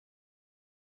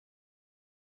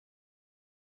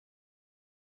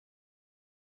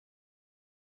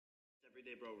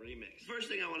Everyday Bro remix.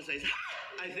 First thing I want to say is,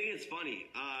 I think it's funny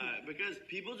because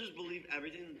people just believe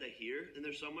everything that they hear, and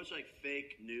there's so much like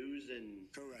fake news and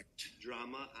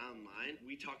drama online.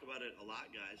 We talk about it a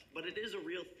lot, guys, but it is a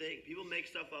real thing. People make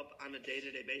stuff up on a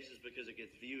day-to-day basis because it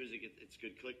gets views, it's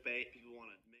good clickbait. People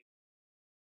want to make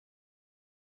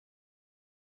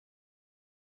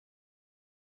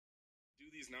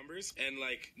these numbers, and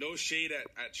like no shade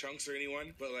at Chunks or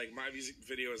anyone, but like my music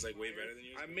video is like way better than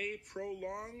yours. I may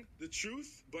prolong the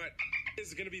truth, but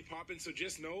it's gonna be popping, so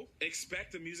just know,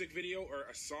 expect a music video or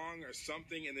a song or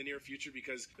something in the near future,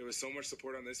 because there was so much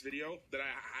support on this video that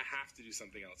I have to do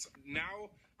something else. Now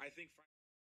I think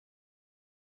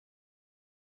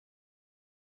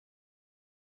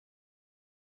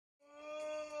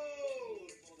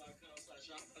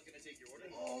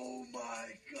oh my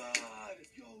God!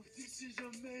 Yo, this is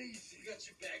amazing. We got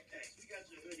your backpacks, we got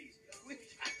your hoodies, we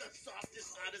got the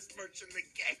softest, hottest merch in the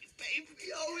game, baby.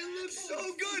 Yo, it looks so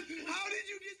good. How did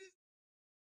you get this?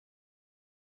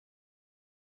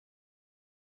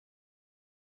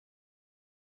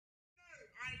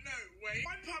 I know, wait.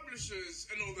 My publishers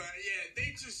and all that, yeah,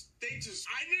 they just,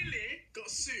 I nearly got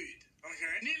sued,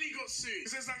 okay? Nearly got sued.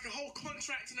 Because there's like a whole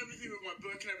contract and everything with my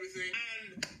book and everything.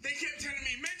 And they kept telling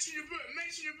me, mention your book,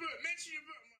 mention your book, mention your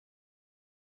book.